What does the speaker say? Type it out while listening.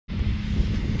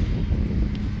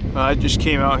I just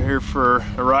came out here for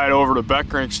a ride over to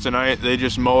Beckrink's tonight. They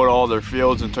just mowed all their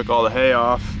fields and took all the hay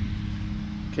off.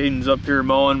 Caden's up here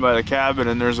mowing by the cabin,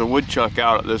 and there's a woodchuck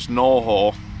out at this knoll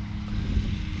hole.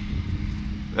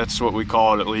 That's what we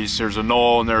call it, at least. There's a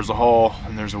knoll and there's a hole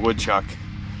and there's a woodchuck.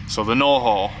 So the knoll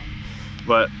hole.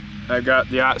 But I got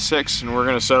the /6 and we're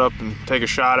gonna set up and take a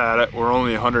shot at it. We're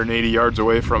only 180 yards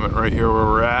away from it right here where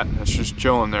we're at. It's just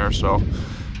chilling there. So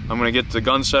I'm gonna get the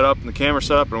gun set up and the camera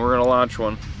set up and we're gonna launch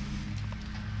one.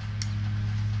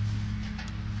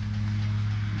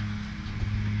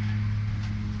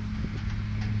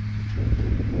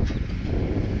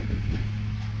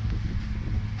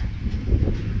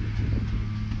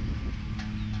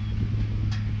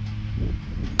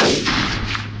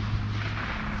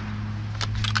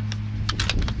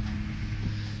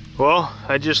 Well,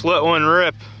 I just let one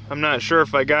rip. I'm not sure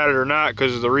if I got it or not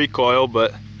because of the recoil,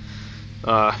 but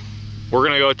we're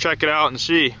gonna go check it out and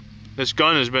see. This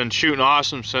gun has been shooting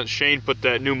awesome since Shane put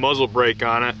that new muzzle brake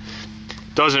on it.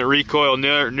 Doesn't recoil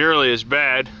nearly as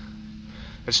bad.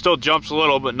 It still jumps a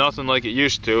little, but nothing like it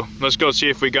used to. Let's go see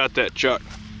if we got that chuck.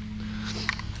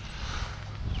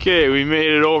 Okay, we made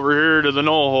it over here to the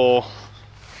knoll hole.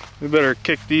 We better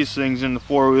kick these things into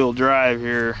four-wheel drive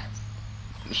here,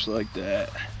 just like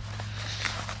that.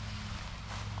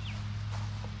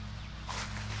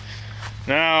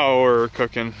 Now we're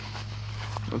cooking.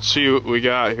 Let's see what we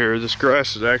got here. This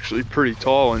grass is actually pretty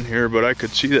tall in here, but I could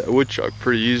see that woodchuck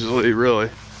pretty easily, really.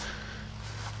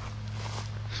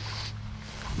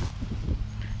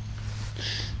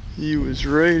 He was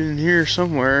right in here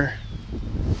somewhere.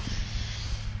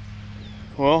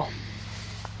 Well,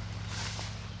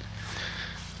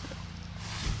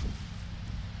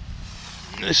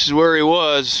 this is where he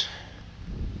was,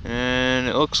 and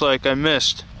it looks like I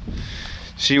missed.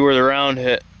 See where the round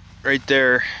hit? Right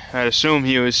there. I'd assume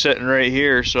he was sitting right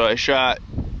here, so I shot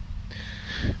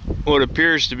what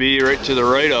appears to be right to the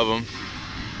right of him.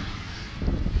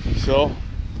 So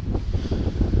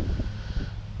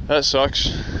that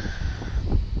sucks.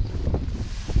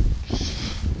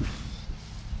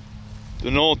 The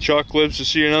knoll chuck lives to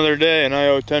see another day, and I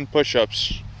owe 10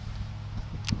 push-ups.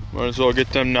 Might as well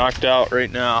get them knocked out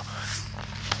right now.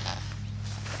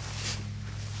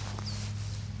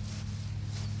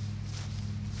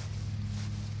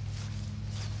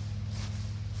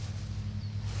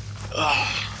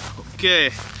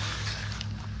 Okay,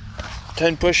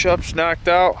 10 push-ups knocked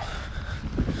out.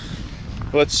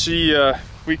 Let's see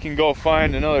if we can go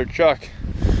find another chuck.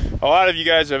 A lot of you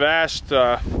guys have asked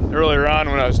earlier on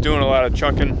when I was doing a lot of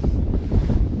chucking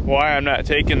why I'm not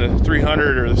taking the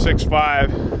 300 or the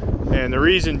 6.5, and the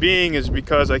reason being is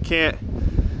because I can't.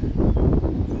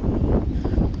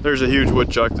 There's a huge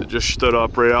woodchuck that just stood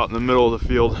up right out in the middle of the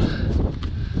field.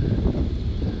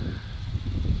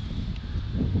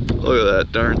 Look at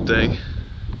that darn thing.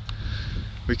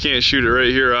 We can't shoot it right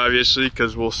here, obviously,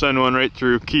 because we'll send one right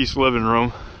through Keith's living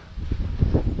room.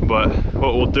 But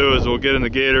what we'll do is we'll get in the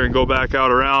gator and go back out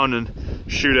around and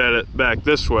shoot at it back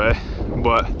this way.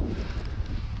 But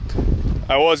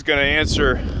I was going to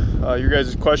answer your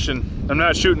guys' question. I'm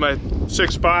not shooting my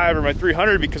 6.5 or my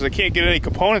 300 because I can't get any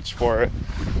components for it.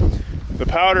 The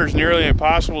powder is nearly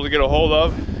impossible to get a hold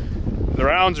of. The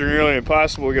rounds are nearly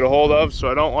impossible to get a hold of, so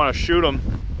I don't want to shoot them.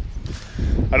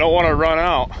 I don't want to run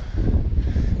out.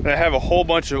 And I have a whole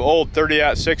bunch of old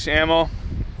 30-06 ammo.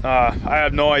 I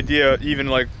have no idea even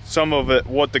like some of it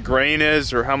what the grain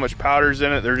is or how much powder's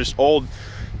in it. They're just old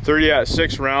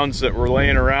 30-06 rounds that were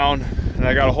laying around, and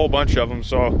I got a whole bunch of them.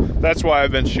 So that's why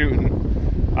I've been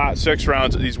shooting 06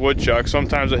 rounds at these woodchucks.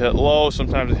 Sometimes I hit low,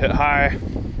 sometimes I hit high.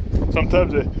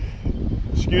 Sometimes I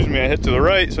hit to the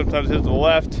right, sometimes I hit to the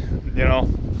left, you know.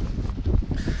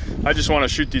 I just want to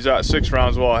shoot these 06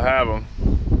 rounds while I have them.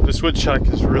 This woodchuck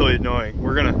is really annoying.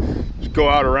 We're gonna just go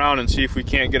out around and see if we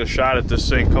can't get a shot at this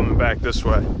thing coming back this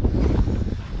way.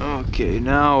 Okay,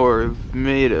 now we've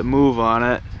made a move on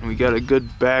it. We got a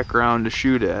good background to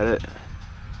shoot at it.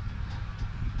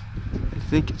 I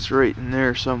think it's right in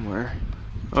there somewhere.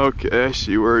 Okay, I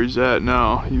see where he's at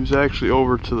now. He was actually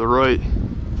over to the right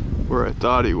where I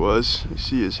thought he was. I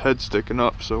see his head sticking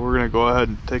up, so we're gonna go ahead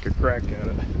and take a crack at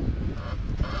it.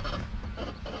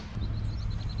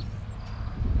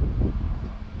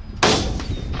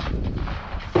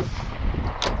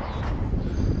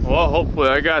 Well, hopefully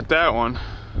I got that one.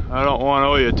 I don't want to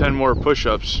owe you 10 more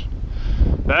push-ups.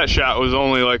 That shot was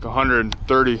only like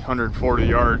 130, 140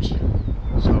 yards.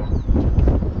 So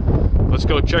let's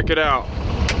go check it out.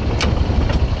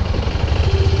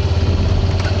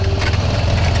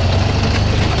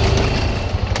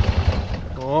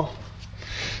 Well,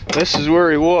 this is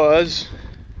where he was,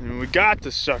 and we got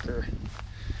the sucker.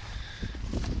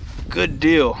 Good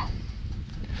deal.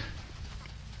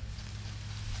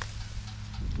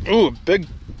 Ooh, big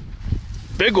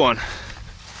one.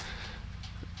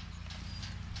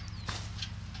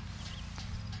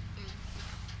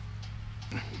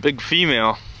 Big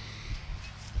female.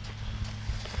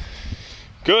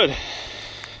 Good.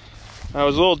 I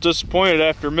was a little disappointed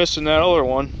after missing that other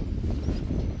one.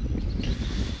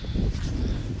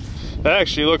 It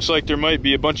actually looks like there might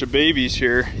be a bunch of babies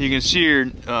here. You can see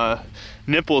her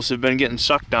nipples have been getting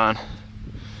sucked on.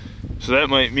 So that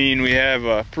might mean we have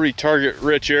a pretty target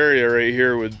rich area right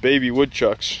here with baby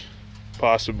woodchucks,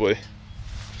 possibly.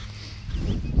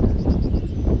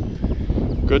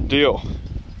 Good deal.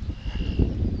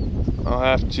 I'll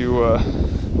have to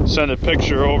send a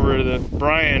picture over to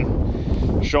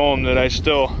Brian, show him that I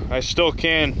still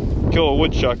can kill a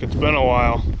woodchuck. It's been a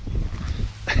while.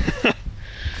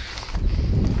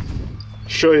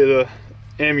 Show you the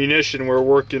ammunition we're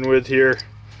working with here.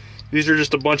 These are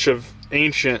just a bunch of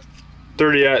ancient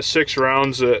 30-06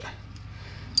 rounds that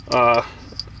I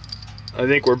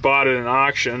think were bought at an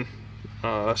auction.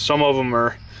 Some of them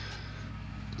are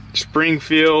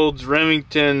Springfields,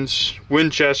 Remingtons,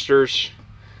 Winchesters,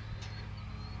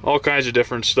 all kinds of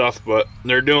different stuff, but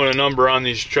they're doing a number on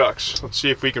these chucks. Let's see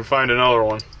if we can find another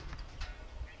one.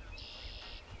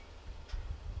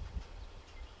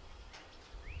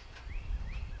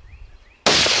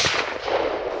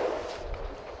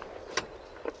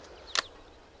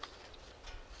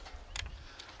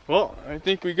 Well, I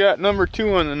think we got number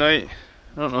 2 on the night.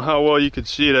 I don't know how well you could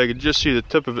see it. I could just see the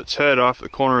tip of its head off the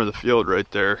corner of the field right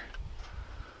there.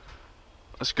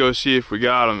 Let's go see if we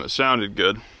got him. It sounded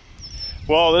good.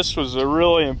 Well, this was a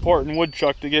really important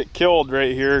woodchuck to get killed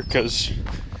right here, because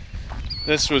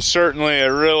this was certainly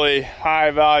a really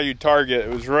high value target. It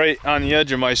was right on the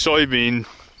edge of my soybean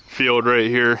field right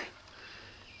here.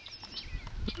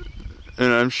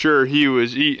 And I'm sure he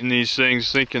was eating these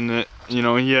things thinking that, you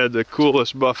know, he had the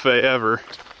coolest buffet ever.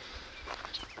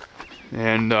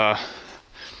 And I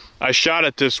shot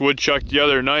at this woodchuck the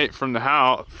other night from the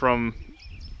house, from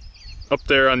up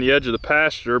there on the edge of the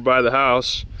pasture by the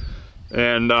house.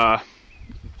 And I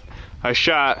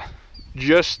shot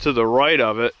just to the right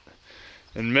of it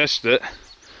and missed it.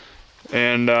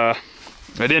 And I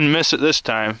didn't miss it this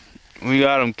time. We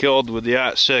got him killed with the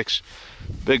 .06.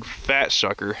 Big fat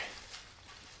sucker.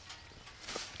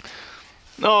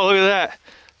 Oh, look at that.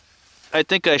 I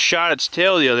think I shot its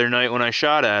tail the other night when I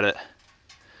shot at it.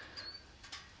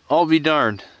 I'll be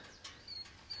darned.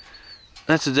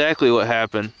 That's exactly what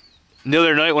happened. The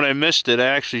other night when I missed it, I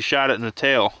actually shot it in the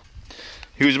tail.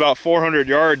 He was about 400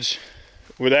 yards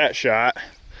with that shot.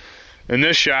 And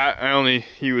this shot,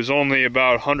 he was only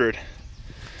about 100.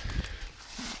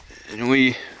 And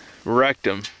we wrecked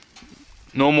him.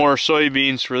 No more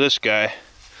soybeans for this guy.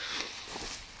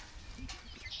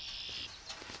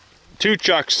 2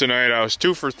 chucks tonight. I was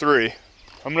 2 for 3.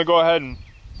 I'm gonna go ahead and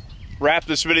wrap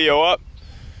this video up.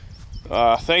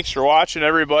 Thanks for watching,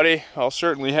 everybody. I'll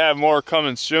certainly have more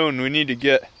coming soon. We need to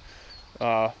get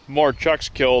more chucks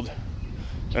killed,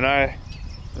 and I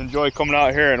enjoy coming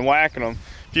out here and whacking them.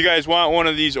 If you guys want one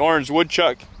of these orange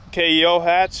woodchuck KEO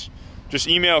hats, just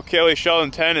email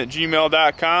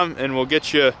KayleeSheldon10@gmail.com and we'll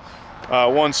get you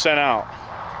one sent out.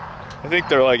 I think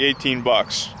they're like 18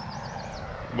 bucks,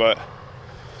 but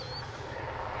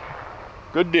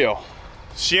good deal.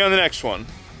 See you on the next one.